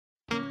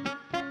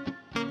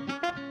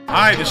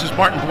Hi, this is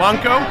Martin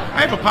Blanco.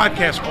 I have a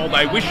podcast called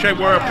I Wish I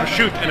Were a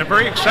Prosciutto, and I'm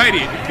very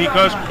excited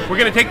because we're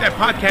going to take that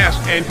podcast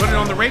and put it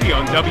on the radio,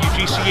 on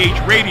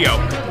WGCH Radio.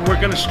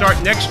 We're going to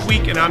start next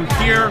week, and I'm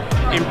here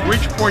in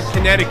Bridgeport,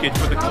 Connecticut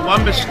for the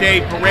Columbus Day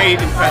Parade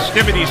and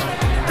festivities.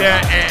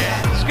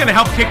 It's going to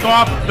help kick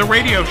off the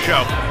radio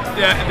show.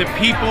 The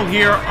people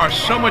here are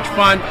so much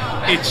fun.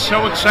 It's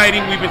so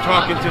exciting. We've been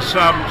talking to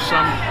some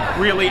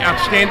really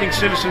outstanding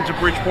citizens of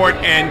Bridgeport,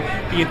 and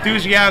the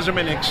enthusiasm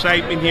and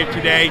excitement here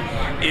today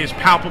is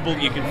palpable.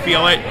 You can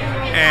feel it,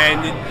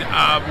 and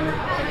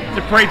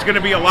the parade's going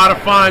to be a lot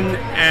of fun,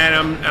 and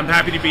I'm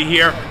happy to be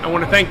here. I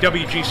want to thank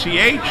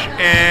WGCH,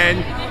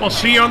 and we'll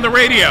see you on the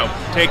radio.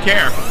 Take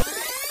care.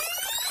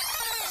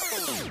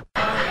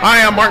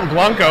 Hi, I'm Martin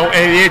Blanco,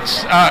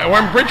 and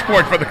we're in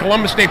Bridgeport for the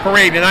Columbus Day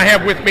Parade, and I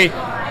have with me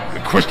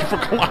Christopher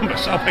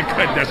Columbus. Oh my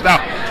goodness. Now,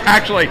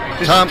 actually,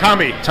 this is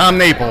Tommy. Tom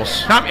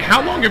Naples. Tommy,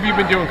 how long have you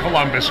been doing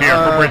Columbus here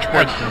for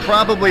Bridgeport?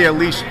 Probably at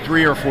least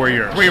 3 or 4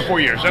 years. 3 or 4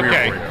 years,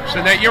 okay. 3 or 4 years.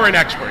 So now you're an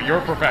expert. You're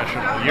a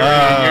professional. You're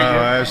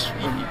as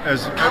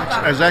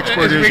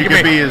expert as you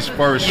can be as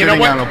far as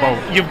sitting on a boat.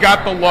 You've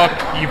got the look,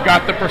 you've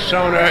got the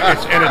persona,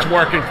 and it's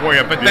working for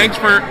you. But thanks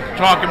for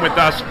talking with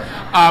us.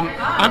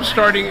 I'm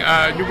starting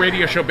a new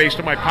radio show based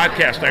on my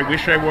podcast, I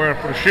Wish I Were a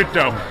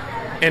Prosciutto.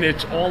 And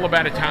it's all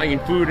about Italian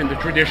food and the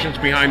traditions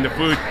behind the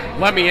food.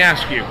 Let me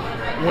ask you,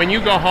 when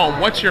you go home,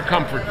 what's your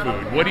comfort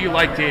food? What do you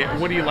like to eat?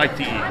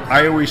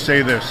 I always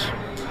say this: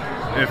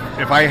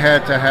 if I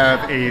had to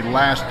have a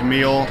last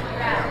meal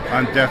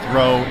on death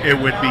row, it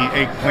would be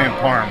eggplant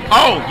parm.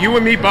 Oh, you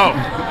and me both.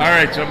 All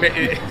right, so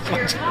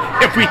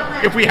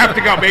if we have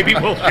to go, maybe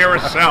we'll share a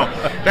cell.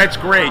 That's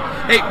great.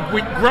 Hey,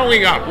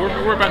 growing up,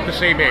 we're about the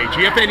same age. Do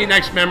you have any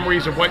nice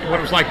memories of what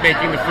it was like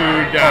making the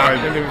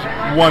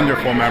food?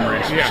 Wonderful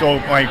memories. Yeah. So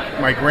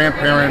my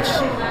grandparents,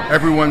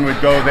 everyone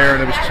would go there,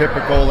 and it was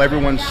typical.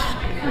 Everyone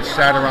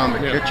sat around the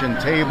kitchen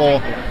table.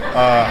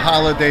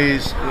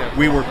 Holidays,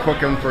 we were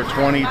cooking for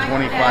 20,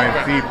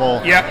 25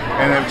 people. Yep.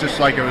 And it was just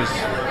like it was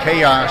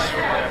chaos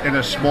in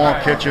a small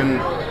kitchen,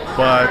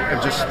 but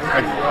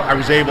I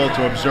was able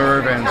to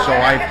observe, and so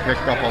I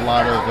picked up a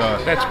lot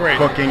of That's great.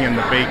 Cooking and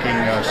the baking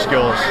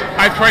skills.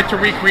 I tried to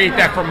recreate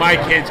that for my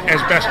kids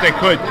as best I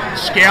could.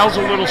 Scale's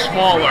a little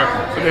smaller,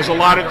 but there's a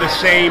lot of the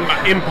same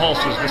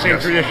impulses, the same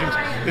traditions,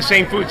 the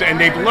same foods, and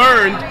they've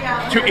learned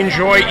to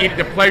enjoy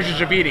the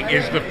pleasures of eating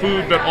is the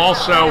food, but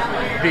also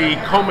the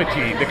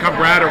comity, the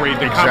camaraderie,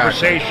 the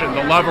conversation,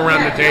 the love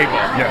around the table.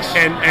 Yes.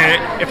 And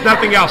if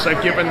nothing else,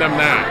 I've given them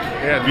that.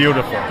 Yeah,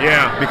 beautiful.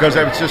 Yeah. Because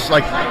it's just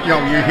like,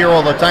 you hear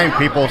all the time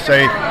people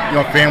say,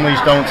 families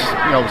don't,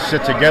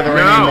 sit together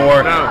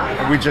anymore. No.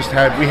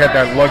 We had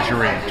that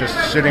luxury, just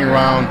sitting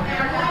around,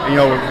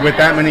 with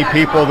that many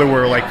people. There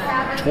were like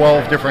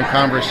 12 different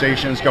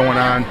conversations going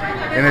on,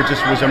 and it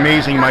just was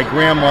amazing. My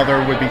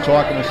grandmother would be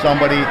talking to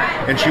somebody,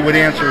 and she would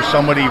answer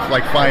somebody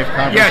like 5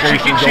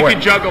 conversations. Yeah, she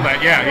could juggle that.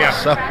 Yeah.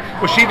 So,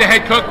 was she the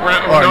head cook?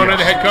 Nona,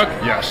 the head cook?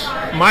 Yes.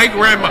 My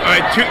grandma,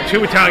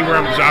 two Italian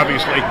grandmothers,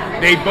 obviously.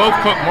 They both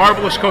cook,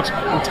 marvelous cooks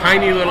in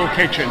tiny little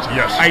kitchens.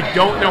 Yes. I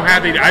don't know how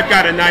they do. I've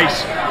got a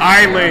nice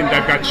island.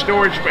 I've got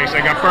storage space.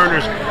 I got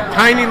burners.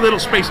 Tiny little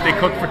space. They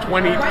cook for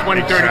 20,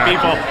 30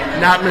 people,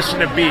 not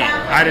missing a beat.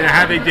 I don't know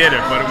how they did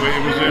it, but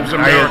it was a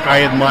miracle.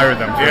 I admire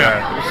them for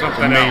that. It was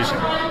something amazing.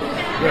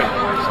 Good.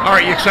 All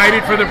right, you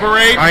excited for the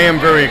parade? I am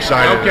very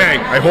excited. Okay.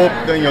 I hope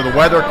the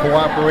weather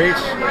cooperates.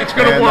 It's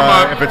going to warm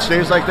up. If it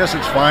stays like this,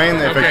 it's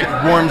fine. If it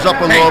warms up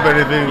a little bit,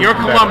 you're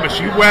Columbus.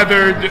 You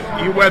weathered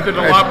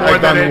a lot more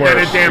than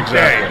a damn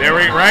day. There,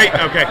 right?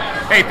 Okay.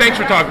 Hey, thanks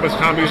for talking with us,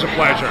 Tommy. It was a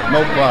pleasure.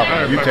 No problem.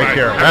 Right, you bye-bye. take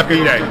care. Have Happy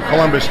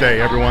Columbus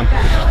Day, everyone.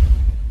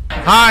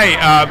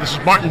 Hi, this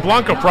is Martin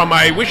Blanco from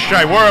I Wish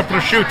I Were a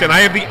Prosciutto, and I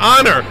have the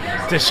honor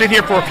to sit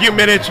here for a few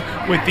minutes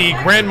with the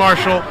Grand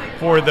Marshal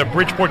for the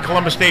Bridgeport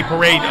Columbus Day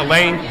Parade,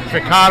 Elaine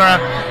Ficarra.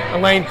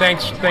 Elaine,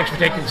 thanks for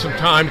taking some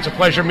time. It's a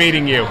pleasure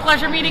meeting you.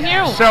 Pleasure meeting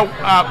you. So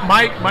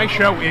my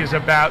show is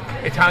about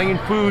Italian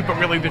food, but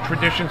really the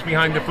traditions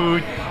behind the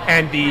food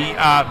and the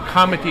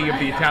comity of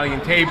the Italian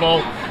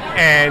table.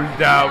 And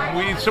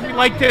we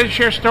like to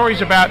share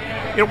stories about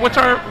what's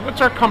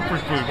our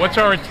comfort food, what's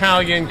our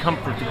Italian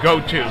comfort to go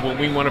to when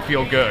we want to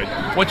feel good.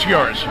 What's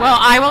yours? Well,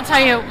 I will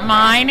tell you,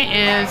 mine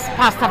is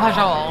pasta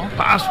fagioli.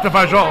 Pasta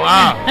fagioli.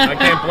 I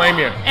can't blame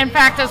you. In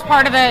fact, as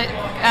part of the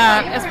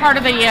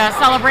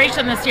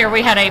celebration this year,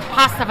 we had a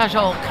pasta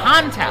fagioli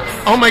contest.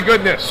 Oh my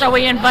goodness! So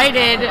we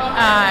invited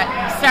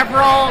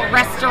several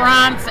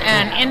restaurants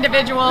and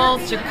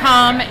individuals to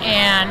come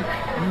and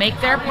make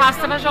their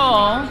pasta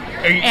fagioli,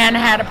 and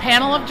had a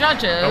panel of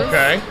judges,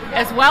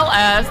 as well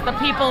as the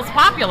people's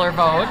popular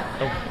vote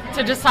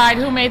to decide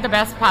who made the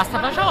best pasta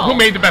fagioli. Who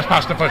made the best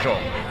pasta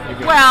fagioli?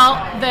 Well,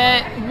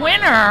 the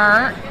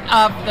winner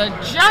of the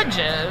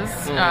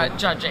judges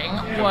judging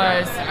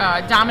was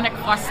Dominic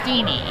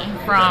Faustini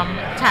from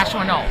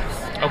Tashua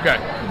Knolls. Okay.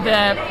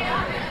 The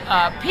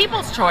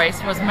People's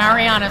Choice was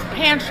Mariana's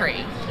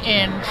Pantry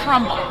in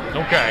Trumbull.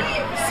 Okay.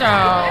 So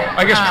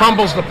I guess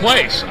Trumbull's the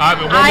place. One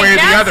way or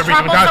the other,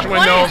 between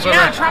Joshua Knowles.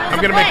 I'm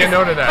going to make a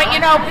note of that. But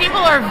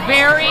people are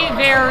very,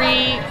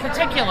 very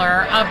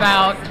particular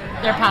about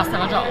their pasta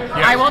fagioli.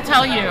 Yes. I will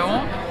tell you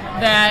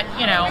that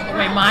the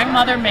way my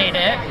mother made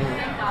it,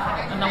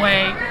 and the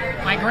way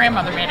my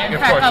grandmother made it. In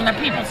fact, on the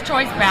People's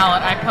Choice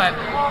ballot,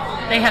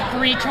 they had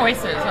 3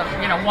 choices of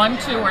 1,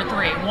 2, or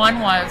 3. 1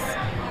 was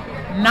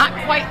not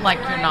quite like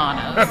your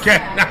Nana's. Okay.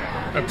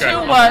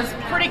 2 was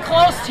pretty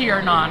close to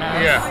your Nana's.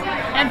 Yeah.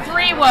 And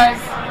 3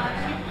 was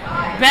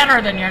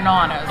better than your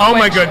Nana's. Oh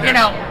my goodness.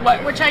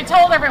 Which I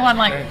told everyone,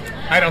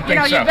 I don't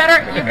think so. You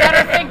better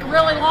think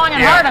really long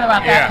and hard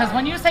about that, because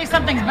when you say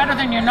something's better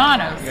than your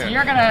Nana's,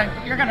 you're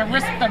gonna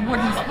risk the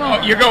wooden spoon.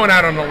 Oh, you're going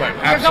out on a limb.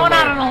 You're going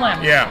out on a limb.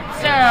 Yeah.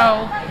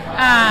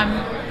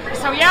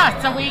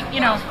 So we,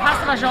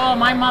 pasta fagioli,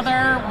 my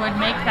mother would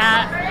make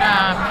that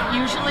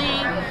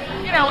usually,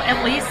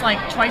 at least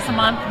twice a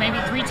month, maybe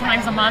 3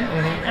 times a month.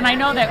 Mm-hmm. And I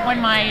know that when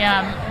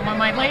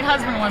my late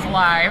husband was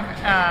alive,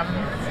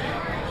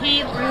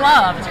 he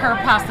loved her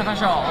pasta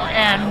fagioli.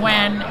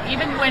 And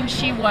even when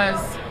she was,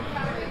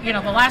 the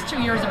last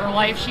 2 years of her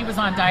life, she was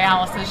on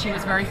dialysis. She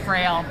was very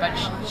frail, but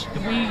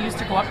we used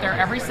to go up there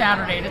every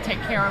Saturday to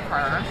take care of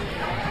her.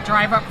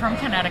 Drive up from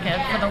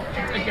Connecticut for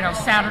the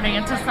Saturday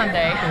into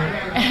Sunday,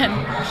 and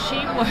she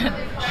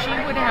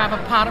would have a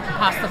pot of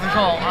pasta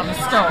fagioli on the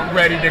stove,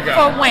 ready to go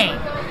for Wayne,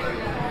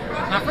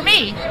 not for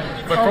me,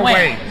 but for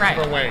Wayne, right?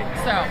 For Wayne.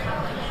 So,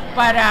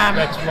 but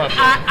that's lovely.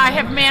 I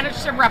have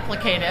managed to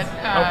replicate it,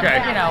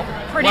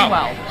 pretty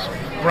well.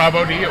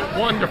 Bravo to you!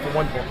 Wonderful,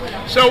 wonderful.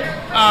 So,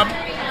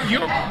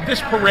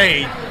 this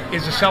parade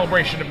is a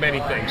celebration of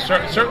many things.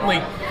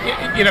 Certainly,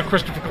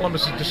 Christopher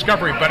Columbus's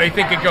discovery, but I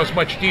think it goes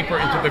much deeper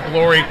into the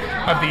glory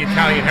of the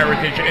Italian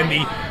heritage and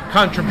the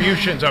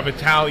contributions of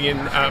Italian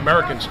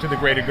Americans to the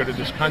greater good of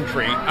this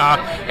country.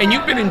 And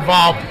you've been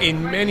involved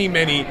in many,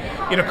 many,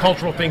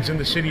 cultural things in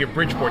the city of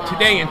Bridgeport.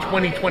 Today, in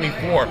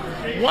 2024,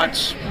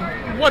 what's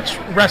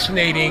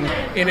resonating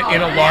in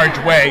a large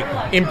way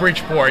in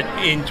Bridgeport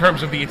in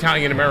terms of the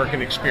Italian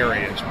American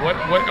experience? What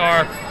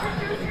are?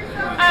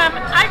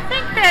 I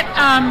think that.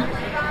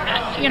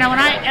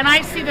 And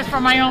I see this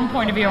from my own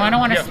point of view. I don't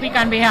want to speak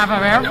on behalf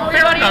of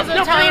everybody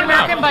who's Italian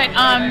American, but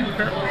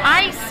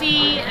I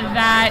see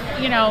that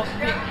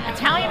the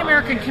Italian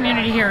American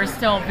community here is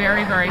still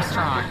very, very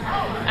strong.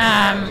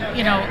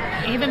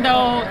 Even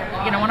though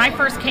when I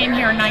first came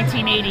here in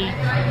 1980,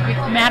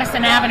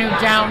 Madison Avenue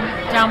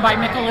down by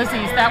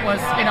Michelizzi's, that was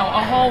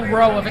a whole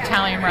row of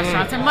Italian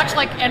restaurants, and much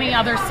like any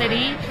other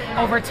city,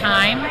 over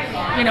time,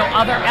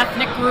 other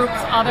ethnic groups,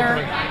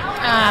 other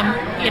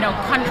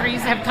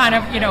countries have kind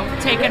of,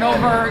 taken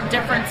over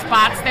different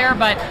spots there,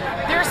 but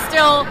there's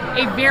still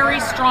a very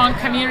strong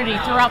community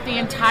throughout the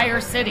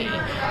entire city,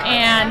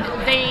 and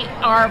they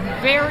are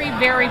very,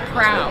 very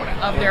proud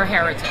of their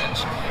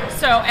heritage.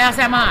 So, as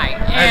am I,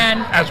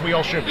 and as we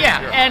all should be.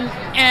 Yeah, and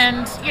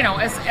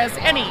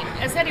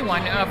as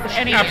anyone of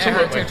any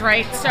heritage,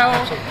 right? So,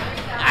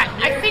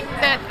 I think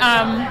that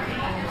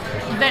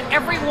that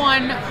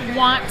everyone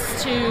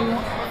wants to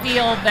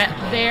feel that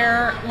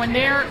when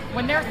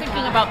they're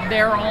thinking about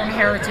their own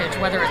heritage,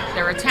 whether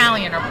they're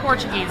Italian or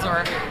Portuguese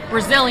or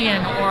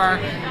Brazilian or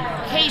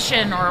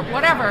Haitian or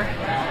whatever,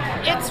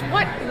 it's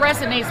what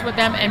resonates with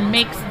them and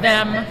makes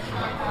them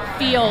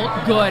feel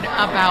good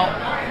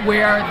about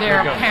where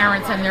their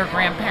parents and their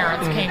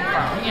grandparents came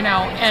from,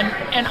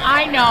 and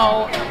I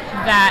know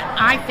that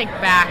I think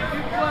back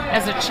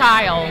as a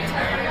child,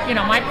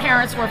 my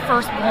parents were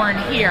first born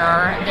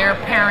here. Their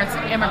parents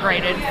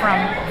immigrated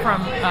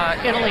from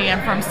Italy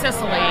and from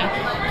Sicily,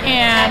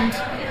 and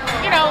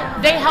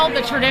they held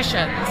the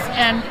traditions,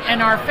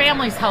 and our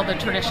families held the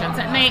traditions,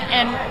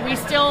 and we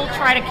still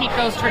try to keep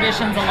those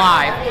traditions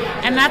alive,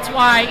 and that's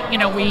why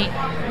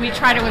we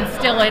try to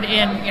instill it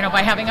in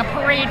by having a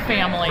parade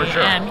family,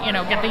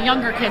 and get the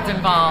younger kids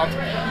involved,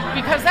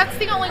 because that's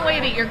the only way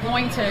that you're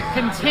going to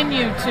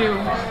continue to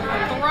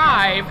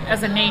thrive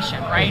as a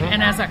nation, right?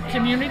 And as a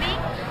community,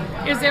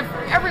 is if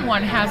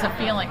everyone has a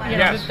feeling,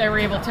 that they're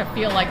able to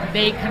feel like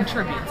they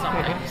contribute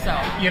something. So,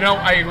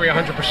 I agree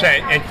 100%.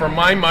 And for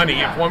my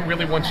money, if one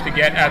really wants to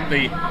get at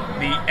the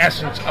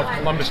essence of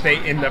Columbus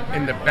Day in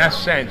the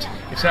best sense,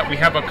 it's that we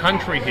have a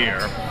country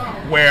here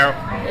where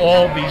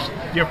all these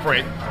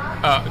different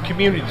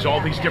communities,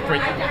 all these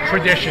different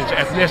traditions,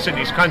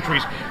 ethnicities,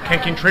 countries can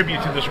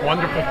contribute to this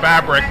wonderful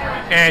fabric.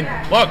 And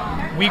look,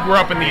 we grew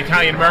up in the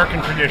Italian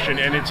American tradition,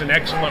 and it's an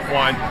excellent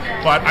one,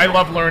 but I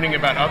love learning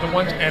about other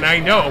ones, and I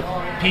know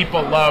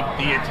people love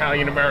the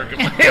Italian American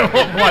way of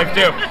life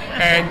too.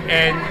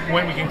 And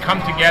when we can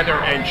come together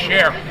and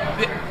share,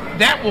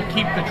 that will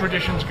keep the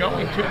traditions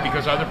going too,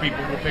 because other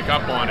people will pick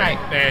up on it. Right.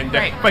 And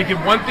if I did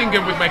one thing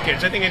good with my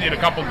kids, I think I did a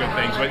couple good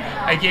things, but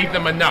I gave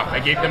them enough. I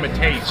gave them a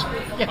taste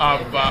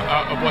of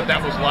what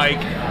that was like,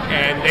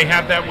 and they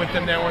have that with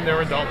them now in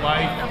their adult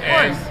life.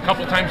 And a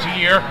couple times a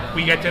year,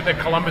 we get to the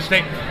Columbus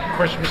Day,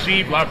 Christmas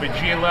Eve, La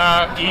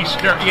Vigilia,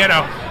 Easter,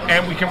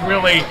 and we can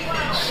really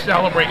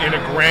celebrate in a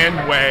grand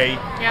way,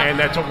 and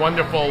that's a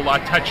wonderful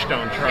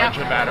touchstone charge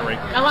of the battery.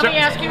 Now let me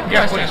ask you a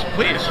question. Yeah,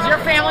 please. Does your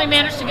family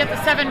manage to get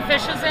the 7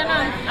 fishes in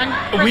on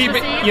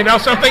Christmas Eve? You know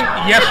something?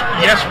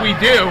 Yes, we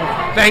do.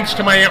 Thanks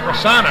to my Aunt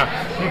Rosanna,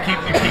 who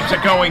keeps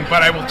it going.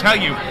 But I will tell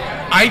you,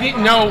 I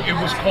didn't know it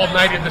was called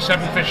Night of the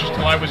 7 Fishes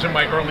till I was in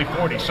my early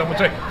 40s. Someone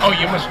said, "Oh,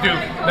 you must do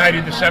Night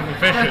of the 7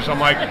 Fishes." I'm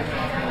like,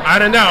 I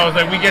don't know.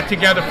 That we get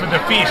together for the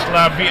feast,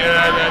 La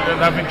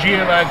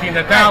Vigilia di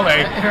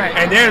Natale,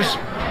 and there's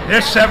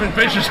 7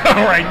 fishes,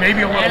 all right,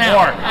 maybe a little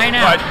more. I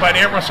know. But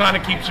Aunt Rosanna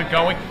keeps it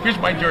going. Here's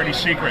my dirty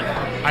secret.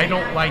 I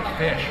don't like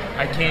fish.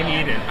 I can't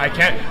eat it. I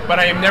can't. But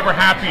I am never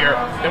happier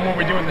than when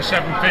we're doing the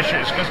 7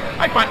 fishes, because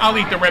I'll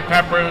eat the red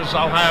peppers.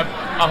 I'll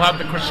have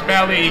the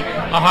crispelli.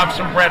 I'll have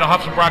some bread. I'll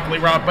have some broccoli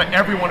raw. But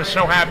everyone is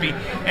so happy,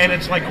 and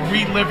it's like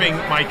reliving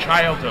my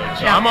childhood.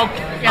 So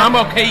I'm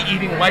okay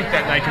eating light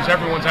that night because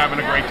everyone's having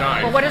a great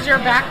time. Well, what is your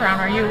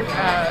background? Are you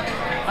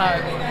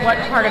what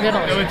part of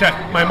Italy?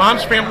 My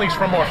mom's family's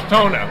from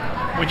Ortona,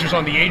 which is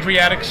on the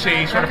Adriatic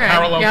Sea, sort of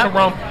parallel to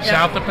Rome,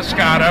 south of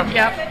Pescara.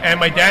 And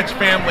my dad's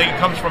family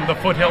comes from the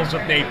foothills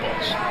of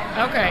Naples.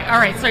 Okay, all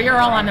right, so you're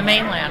all on the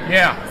mainland.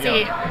 Yeah.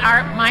 See,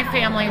 my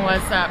family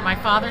was, my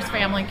father's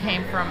family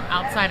came from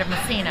outside of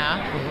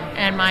Messina,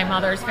 and my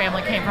mother's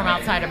family came from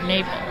outside of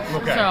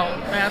Naples. Okay.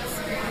 So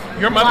that's...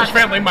 Your mother's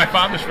family, my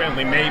father's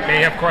family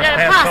may have crossed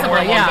paths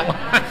somewhere along the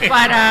line.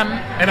 But,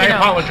 and I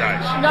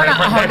apologize. No,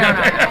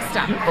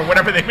 stop. For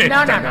whatever they may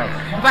have done. No.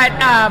 But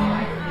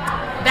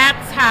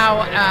that's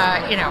how,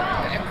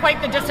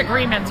 quite the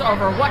disagreements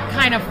over what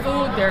kind of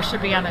food there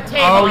should be on the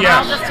table. Oh, yes. And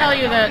I'll just tell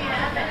you that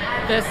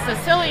the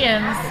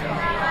Sicilians,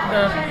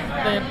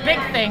 the big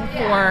thing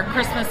for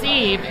Christmas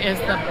Eve is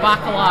the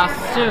bacala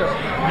stew.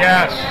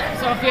 Yes.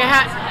 So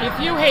if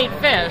you hate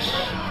fish,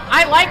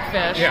 I like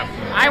fish. Yeah.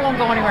 I won't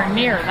go anywhere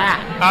near that.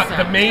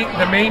 The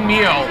main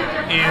meal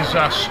is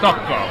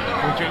stucco,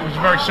 which is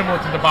very similar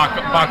to the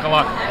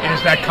bacala. It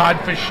is that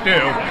codfish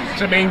stew.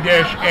 It's a main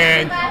dish,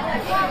 and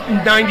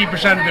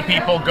 90% of the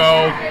people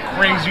go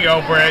crazy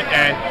over it.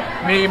 And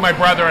me and my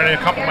brother and a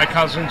couple of my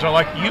cousins are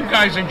like, "You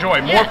guys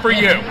enjoy more for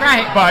you."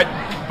 Right. But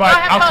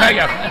I'll tell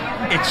you,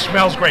 it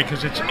smells great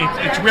because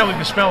it's really,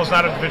 the smell is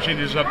not of the fish. It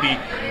is of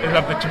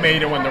the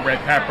tomato and the red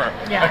pepper.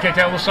 Yeah. I can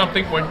tell you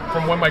something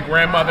from when my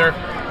grandmother.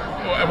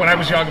 When I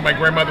was younger, my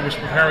grandmother was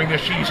preparing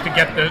this. She used to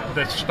get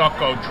the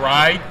stucco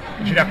dried.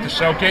 She'd have to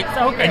soak it,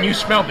 and you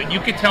smelled it. You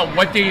could tell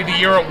what day of the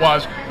year it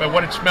was by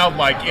what it smelled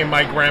like in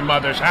my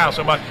grandmother's house.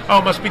 I'm like,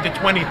 it must be the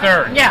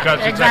 23rd. Yeah,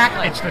 because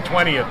exactly. It's the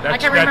 20th. I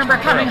can remember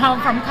coming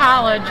home from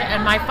college,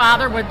 and my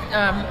father would,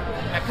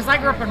 because I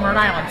grew up in Rhode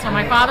Island, so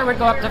my father would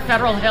go up to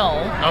Federal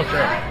Hill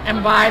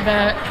and buy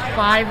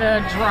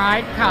the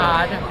dried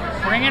cod,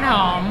 bring it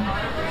home.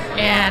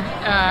 And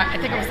I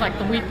think it was like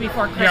the week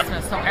before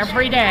Christmas, so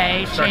every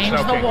day change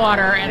the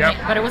water,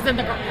 but it was in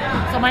the.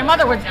 So my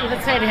mother would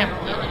say to him,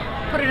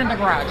 "Put it in the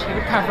garage." He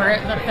would cover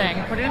it, the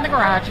thing, put it in the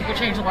garage. You could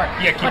change the water.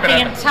 Yeah, keep but it the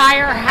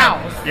entire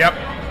house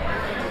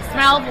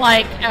smelled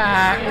like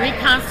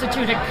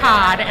reconstituted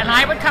cod, and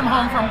I would come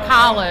home from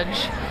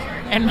college,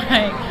 and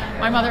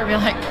my mother would be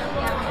like,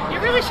 "You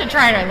really should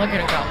try it." I look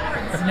at it and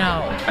go,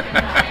 "No,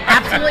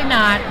 absolutely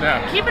not.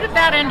 No. Keep it at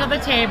that end of the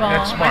table."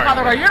 That's smart. My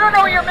father would go, "You don't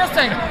know what you're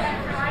missing."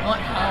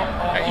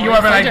 You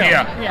have an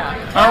idea. Yeah.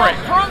 All right.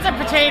 Prawns and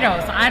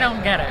potatoes. I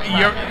don't get it.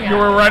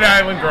 You're a Rhode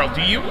Island girl.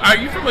 Are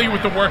you familiar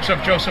with the works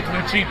of Joseph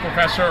Luzzi,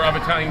 professor of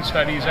Italian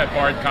studies at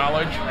Bard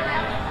College?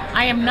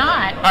 I am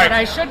not, but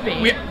I should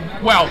be.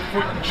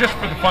 Just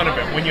for the fun of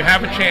it, when you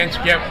have a chance,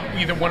 get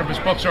either one of his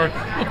books or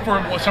look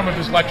for some of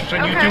his lectures on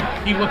YouTube.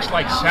 He looks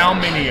like Sal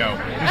Mineo.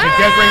 He's a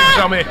dead ringer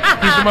Sal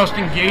Mineo. He's the most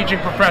engaging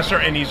professor,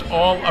 and he's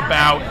all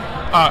about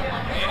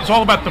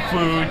the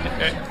food.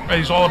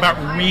 He's all about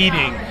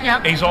reading.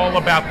 He's all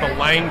about the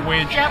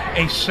language.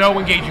 He's so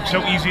engaging,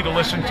 so easy to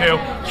listen to.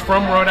 He's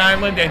from Rhode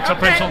Island, and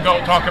sometimes he'll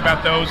go talk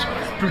about those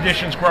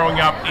traditions growing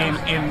up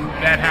in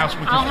that house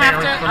with his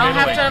parents from Italy. I'll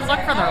have to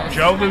look for those.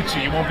 Joe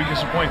Luzzi, you won't be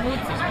disappointed.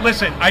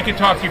 Listen, I could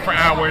talk to you for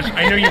hours.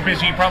 I know you're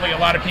busy. Probably a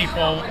lot of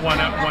people want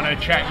to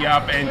chat you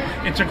up, and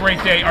it's a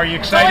great day. Are you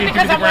excited to be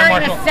the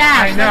Grand Marshal?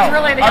 I know. That's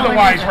really the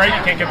Otherwise, right?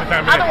 You can't get the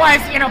time.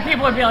 Otherwise,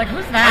 people would be like,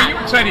 "Who's that?" Are you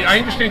excited? I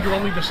understand you're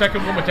only the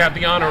second woman to have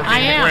the honor of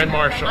being the Grand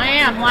Marshal. I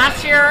am.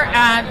 Last year,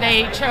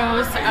 they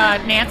chose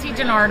Nancy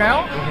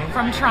DiNardo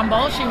from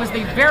Trumbull. She was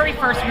the very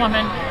first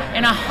woman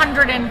in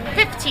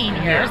 115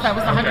 years. That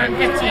was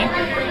 115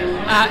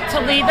 to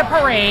lead the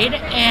parade,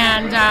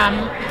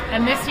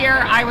 and this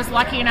year I was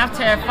lucky enough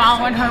to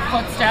follow in her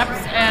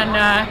footsteps, and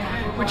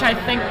which I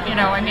think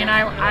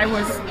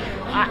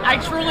I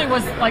truly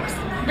was like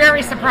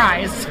very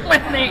surprised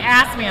when they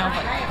asked me. I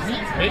was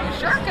like,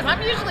 sure, because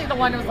I'm usually the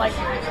one who's like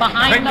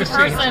behind the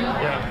person,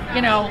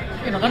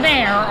 the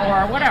mayor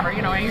or whatever.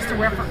 I used to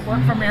work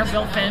for Mayor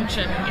Bill Finch,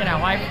 and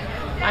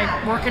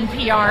I work in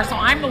PR, so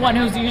I'm the one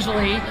who's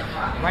usually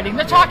writing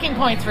the talking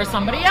points for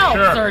somebody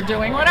else or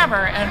doing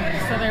whatever. And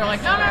so they were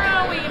like,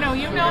 no,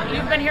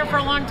 you've been here for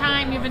a long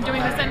time, you've been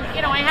doing this, and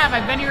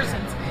I've been here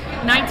since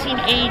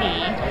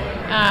 1980,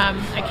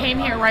 I came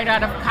here right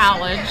out of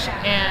college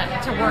and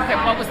to work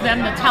at what was then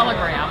the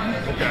Telegram.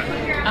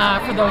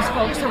 For those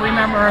folks who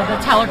remember the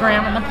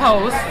Telegram and the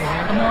Post,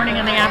 the morning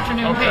and the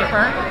afternoon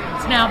paper.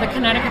 It's now the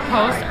Connecticut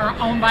Post, are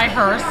owned by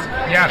Hearst.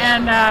 Yes.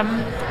 And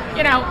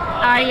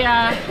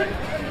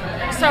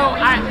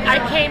I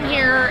came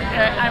here.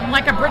 I'm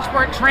like a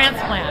Bridgeport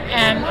transplant,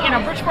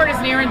 and Bridgeport is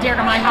near and dear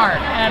to my heart.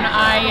 And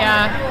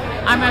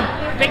I'm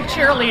a big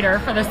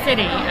cheerleader for the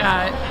city,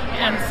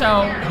 and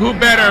so. Who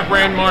better,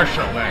 Grand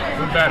Marshal?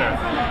 Who better?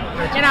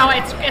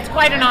 It's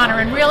quite an honor,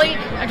 and really,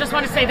 I just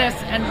want to say this,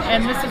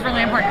 and this is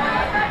really important.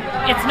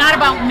 It's not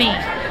about me.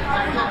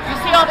 You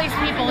see all these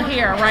people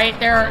here, right?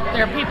 There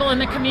are people in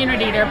the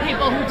community. There are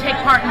people who take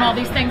part in all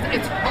these things.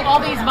 It's all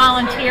these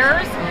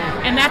volunteers,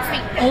 and that's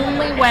the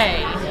only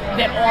way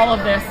that all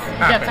of this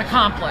gets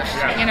accomplished.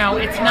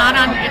 It's not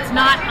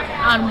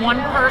on one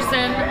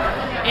person.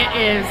 It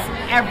is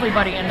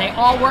everybody, and they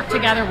all work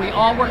together. We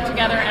all work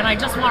together. And I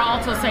just want to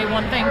also say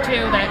one thing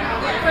too, that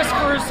Chris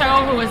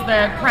Caruso, who is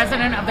the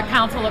president of the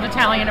Council of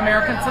Italian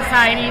American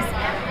Societies,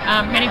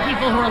 many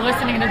people who are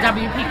listening to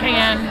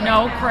WPKN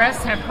know Chris,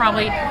 have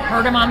probably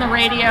heard him on the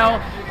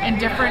radio in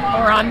different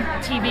or on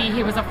TV.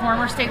 He was a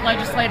former state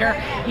legislator.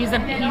 He's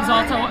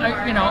also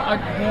a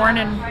born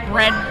and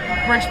bred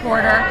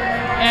Bridgeporter,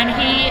 and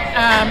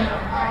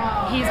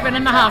he's been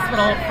in the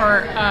hospital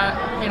for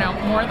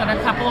more than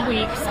a couple of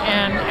weeks,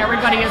 and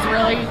everybody is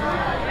really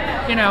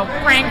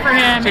praying for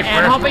him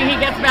and hoping he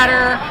gets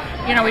better.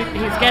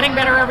 He's getting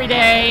better every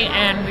day,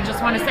 and we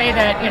just want to say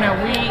that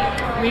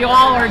we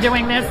all are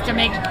doing this to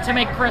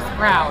make Chris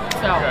proud.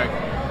 So. Okay.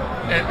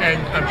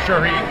 And I'm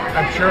sure he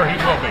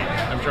will be.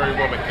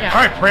 Yeah.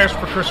 All right, prayers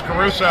for Chris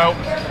Caruso,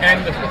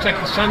 and it looks like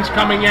the sun's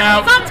coming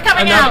out. The sun's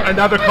coming out.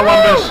 Another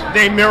Columbus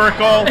Day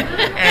miracle,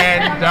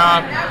 and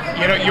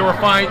you're a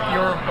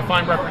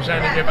fine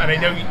representative, and I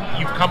know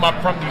you've come up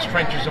from these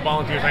trenches of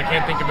volunteers. I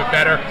can't think of a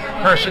better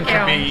person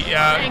to be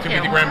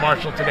the Grand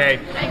Marshal today.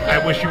 I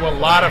wish you a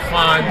lot of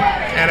fun,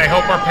 and I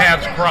hope our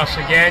paths cross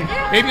again.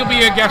 Maybe you'll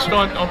be a guest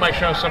on my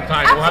show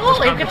sometime.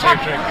 Absolutely. We'll have this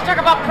conversation. We can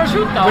talk about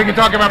prosciutto. We can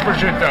talk about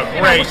prosciutto.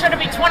 Great. Should it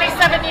be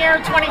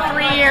 27-year,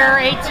 23-year,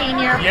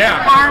 18-year?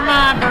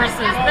 Parma versus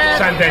this.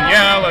 San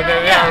Daniele,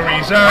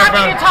 Reserve. How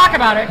can you talk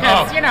about it?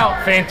 Because,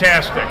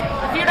 fantastic.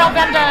 If you know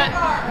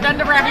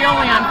Benda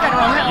Ravioli on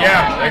Federal Hill.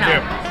 Yeah, I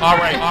do. All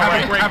right.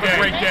 Have a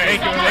great day.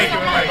 Thank you.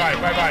 Bye-bye.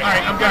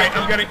 All right,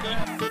 I'm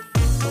gonna